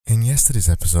In yesterday's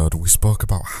episode, we spoke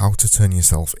about how to turn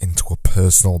yourself into a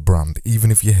personal brand, even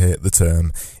if you hate the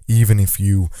term, even if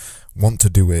you want to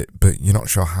do it, but you're not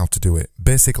sure how to do it.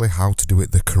 Basically, how to do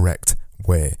it the correct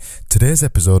way. Today's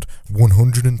episode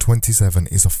 127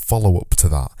 is a follow-up to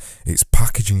that. It's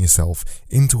packaging yourself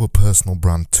into a personal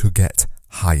brand to get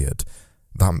hired.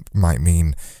 That might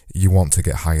mean you want to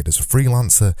get hired as a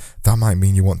freelancer. That might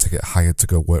mean you want to get hired to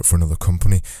go work for another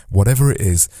company. Whatever it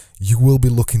is, you will be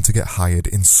looking to get hired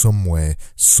in some way,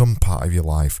 some part of your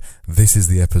life. This is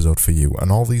the episode for you. And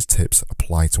all these tips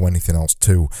apply to anything else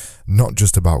too, not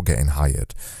just about getting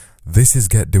hired. This is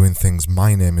Get Doing Things.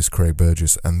 My name is Craig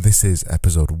Burgess, and this is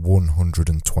episode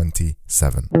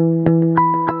 127.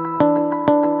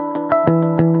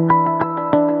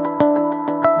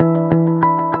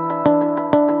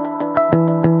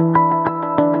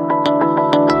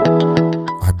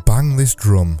 This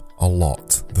drum a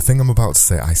lot. The thing I'm about to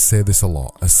say, I say this a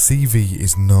lot. A CV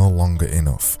is no longer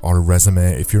enough, or a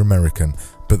resume if you're American,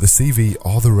 but the CV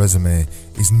or the resume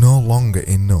is no longer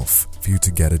enough for you to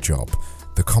get a job.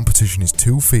 The competition is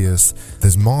too fierce.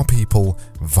 There's more people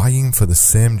vying for the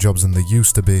same jobs than there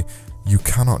used to be. You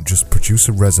cannot just produce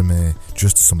a resume,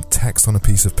 just some text on a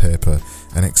piece of paper,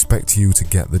 and expect you to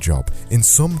get the job. In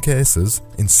some cases,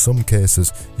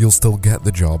 you'll still get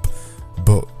the job,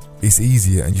 but it's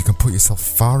easier and you can put yourself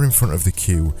far in front of the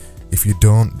queue if you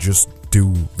don't just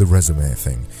do the resume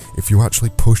thing. If you actually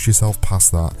push yourself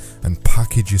past that and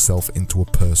package yourself into a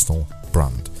personal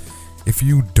brand. If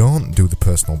you don't do the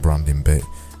personal branding bit,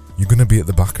 you're going to be at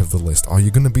the back of the list, or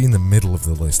you're going to be in the middle of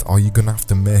the list, or you're going to have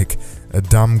to make a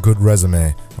damn good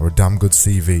resume or a damn good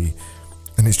CV.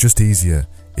 And it's just easier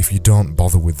if you don't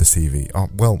bother with the CV.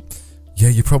 Yeah,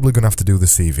 you're probably going to have to do the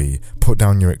CV, put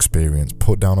down your experience,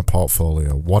 put down a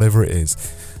portfolio, whatever it is.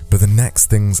 But the next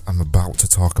things I'm about to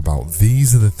talk about,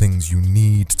 these are the things you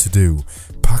need to do.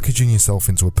 Packaging yourself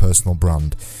into a personal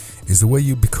brand is the way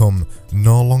you become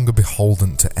no longer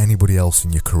beholden to anybody else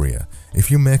in your career.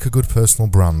 If you make a good personal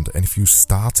brand, and if you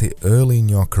start it early in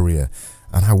your career,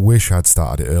 and I wish I'd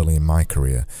started it early in my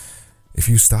career, if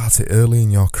you start it early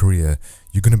in your career,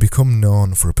 you're going to become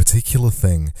known for a particular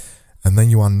thing, and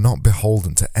then you are not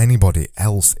beholden to anybody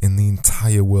else in the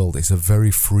entire world. It's a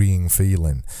very freeing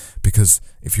feeling, because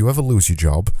if you ever lose your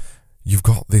job, you've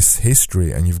got this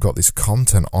history and you've got this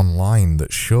content online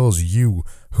that shows you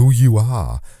who you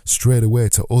are straight away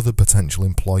to other potential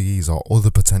employees or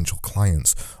other potential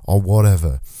clients or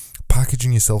whatever.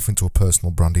 Packaging yourself into a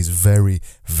personal brand is very,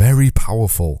 very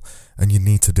powerful, and you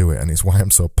need to do it, and it's why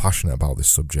I'm so passionate about this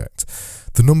subject.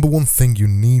 The number one thing you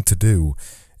need to do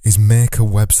is make a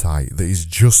website that is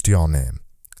just your name.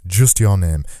 Just your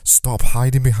name. Stop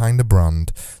hiding behind a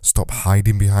brand. Stop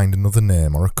hiding behind another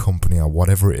name or a company or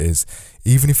whatever it is.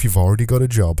 Even if you've already got a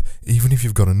job, even if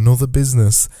you've got another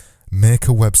business, make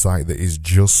a website that is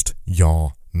just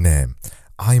your name.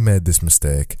 I made this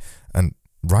mistake, and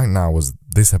right now as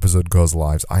this episode goes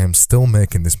live, I am still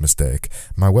making this mistake.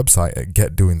 My website at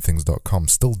getdoingthings.com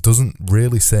still doesn't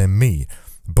really say me.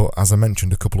 But as I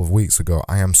mentioned a couple of weeks ago,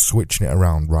 I am switching it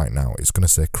around right now. It's going to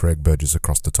say Craig Burgess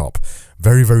across the top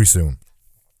very, very soon.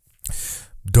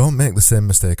 Don't make the same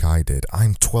mistake I did.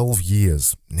 I'm 12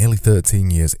 years, nearly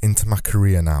 13 years into my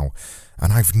career now,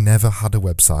 and I've never had a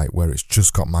website where it's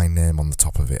just got my name on the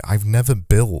top of it. I've never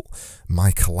built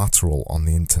my collateral on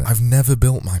the internet. I've never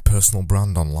built my personal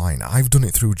brand online. I've done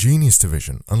it through Genius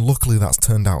Division, and luckily that's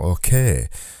turned out okay.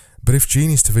 But if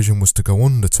Genius Division was to go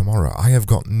under tomorrow, I have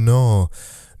got not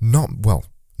now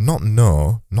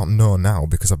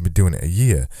because I've been doing it a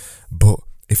year, but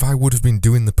if I would have been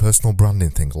doing the personal branding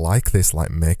thing like this,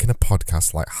 like making a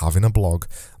podcast, like having a blog,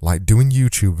 like doing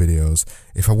YouTube videos,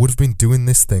 if I would have been doing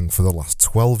this thing for the last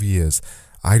 12 years,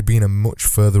 I'd be in a much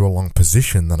further along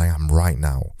position than I am right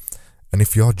now. And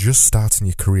if you're just starting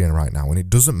your career right now, and it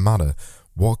doesn't matter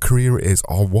what career it is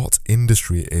or what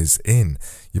industry it is in,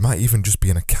 you might even just be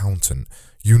an accountant,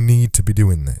 you need to be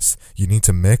doing this. You need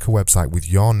to make a website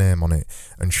with your name on it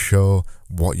and show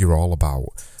what you're all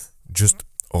about, just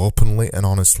openly and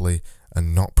honestly,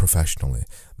 and not professionally.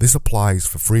 This applies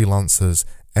for freelancers,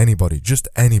 anybody, just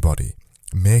anybody.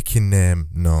 Make your name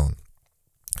known.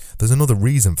 There's another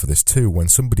reason for this too. When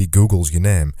somebody Googles your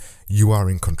name, you are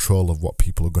in control of what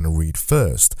people are going to read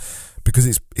first. Because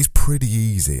it's pretty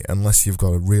easy, unless you've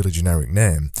got a really generic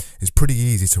name, it's pretty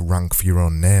easy to rank for your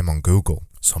own name on Google,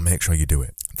 so make sure you do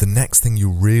it. The next thing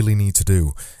you really need to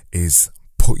do is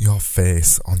put your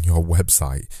face on your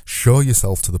website. Show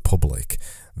yourself to the public.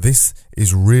 This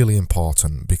is really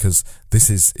important because this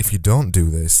is, if you don't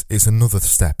do this, it's another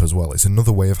step as well. It's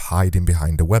another way of hiding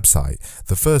behind a website.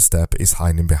 The first step is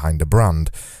hiding behind a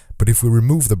brand, But if we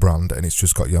remove the brand and it's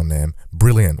just got your name,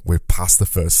 brilliant, we're past the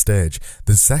first stage.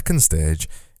 The second stage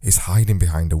is hiding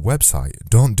behind a website.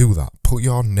 Don't do that. Put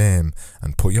your name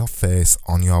and put your face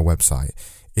on your website.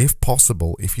 If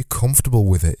possible, if you're comfortable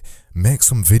with it, make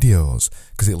some videos,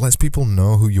 because it lets people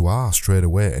know who you are straight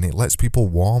away, and it lets people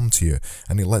warm to you,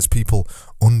 and it lets people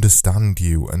understand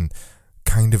you and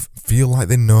kind of feel like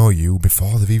they know you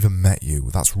before they've even met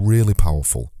you. That's really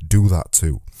powerful. Do that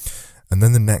too. And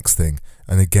then the next thing,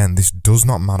 and again, this does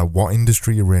not matter what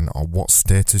industry you're in or what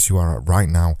status you are at right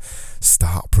now,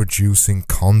 start producing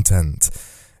content.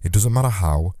 It doesn't matter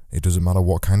how, it doesn't matter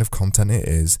what kind of content it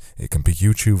is. It can be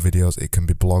YouTube videos, it can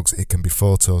be blogs, it can be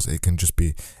photos, it can just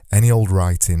be any old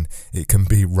writing, it can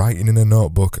be writing in a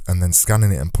notebook and then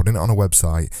scanning it and putting it on a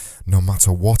website. No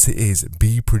matter what it is,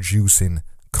 be producing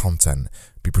content.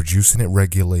 Be producing it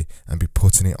regularly and be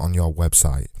putting it on your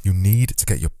website. You need to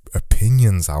get your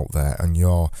opinions out there, and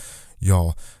your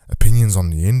opinions on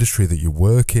the industry that you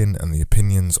work in and the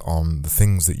opinions on the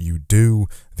things that you do.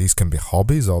 These can be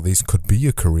hobbies or these could be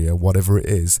a career, whatever it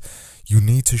is. You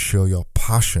need to show your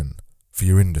passion for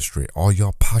your industry or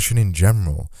your passion in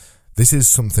general. This is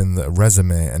something that a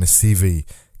resume and a CV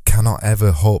cannot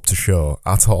ever hope to show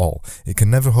at all. It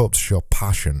can never hope to show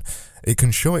passion. It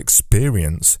can show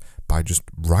experience by just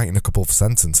writing a couple of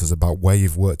sentences about where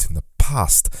you've worked in the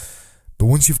past. But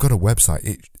once you've got a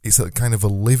website, it's a kind of a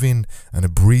living and a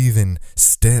breathing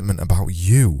statement about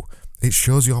you. It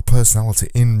shows your personality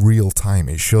in real time.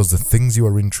 It shows the things you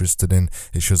are interested in.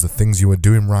 It shows the things you are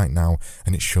doing right now.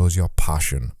 And it shows your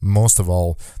passion. Most of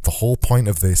all, the whole point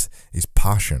of this is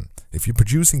passion. If you're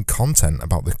producing content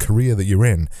about the career that you're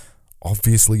in,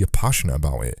 obviously you're passionate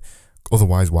about it.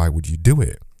 Otherwise, why would you do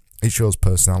it? It shows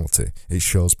personality. It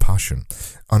shows passion.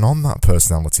 And on that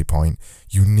personality point,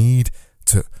 you need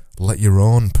to let your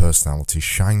own personality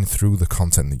shine through the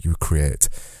content that you create.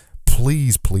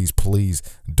 Please, please, please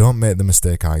don't make the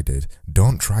mistake I did.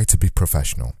 Don't try to be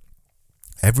professional.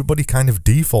 Everybody kind of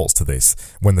defaults to this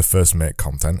when they first make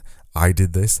content. I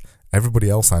did this. Everybody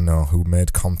else I know who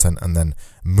made content and then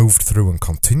moved through and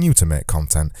continue to make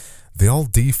content, they all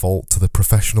default to the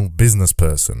professional business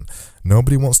person.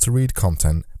 Nobody wants to read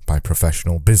content by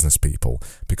professional business people,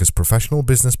 because professional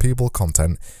business people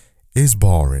content is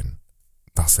boring.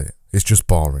 That's it. It's just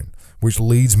boring. Which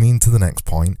leads me into the next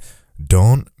point.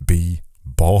 Don't be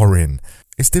boring.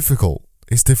 It's difficult.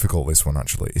 It's difficult, this one,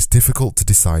 actually. It's difficult to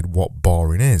decide what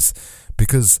boring is,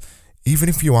 because even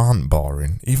if you aren't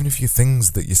boring, even if your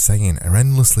things that you're saying are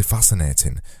endlessly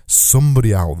fascinating,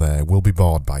 somebody out there will be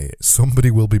bored by it. Somebody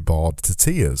will be bored to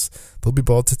tears. They'll be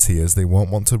bored to tears. They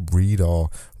won't want to read or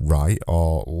write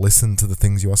or listen to the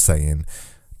things you are saying.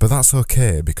 But that's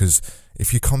okay, because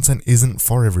if your content isn't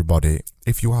for everybody,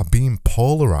 if you are being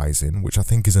polarizing, which I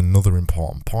think is another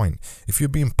important point, if you're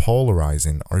being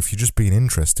polarizing or if you're just being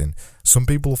interesting, some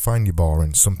people will find you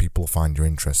boring, some people will find you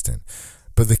interesting.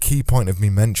 But the key point of me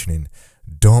mentioning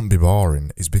don't be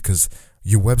boring is because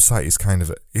your website is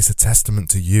it's a testament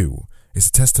to you. It's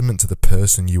a testament to the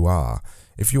person you are.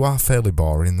 If you are fairly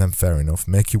boring, then fair enough,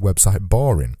 make your website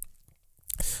boring.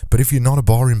 But if you're not a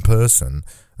boring person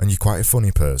and you're quite a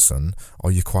funny person, or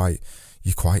you're quite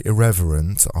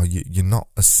irreverent, or you're not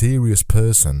a serious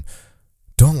person,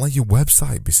 don't let your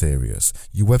website be serious.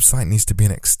 Your website needs to be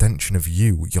an extension of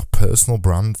you, your personal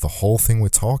brand. The whole thing we're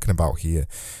talking about here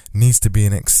needs to be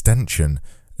an extension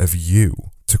of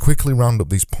you. To quickly round up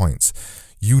these points,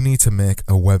 you need to make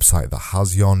a website that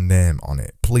has your name on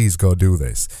it. Please go do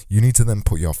this. You need to then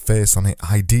put your face on it,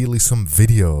 ideally some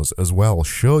videos as well.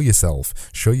 Show yourself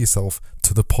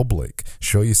to the public,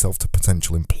 show yourself to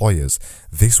potential employers.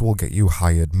 This will get you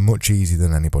hired much easier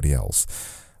than anybody else.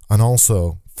 And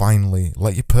also, finally,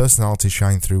 let your personality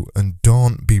shine through and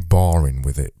don't be boring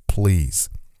with it, please.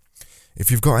 If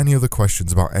you've got any other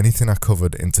questions about anything I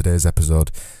covered in today's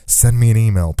episode, send me an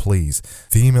email, please.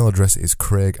 The email address is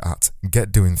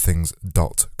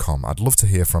craig@getdoingthings.com. I'd love to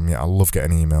hear from you. I love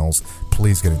getting emails.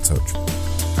 Please get in touch.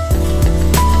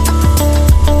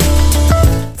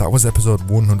 That was episode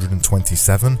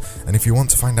 127, and if you want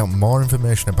to find out more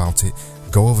information about it,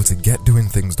 go over to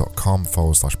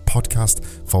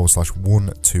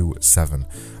getdoingthings.com/podcast/127.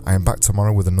 I am back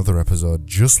tomorrow with another episode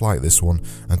just like this one,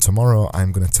 and tomorrow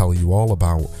I'm going to tell you all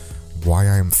about why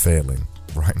I am failing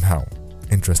right now.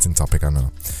 Interesting topic, I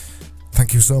know.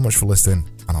 Thank you so much for listening,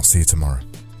 and I'll see you tomorrow.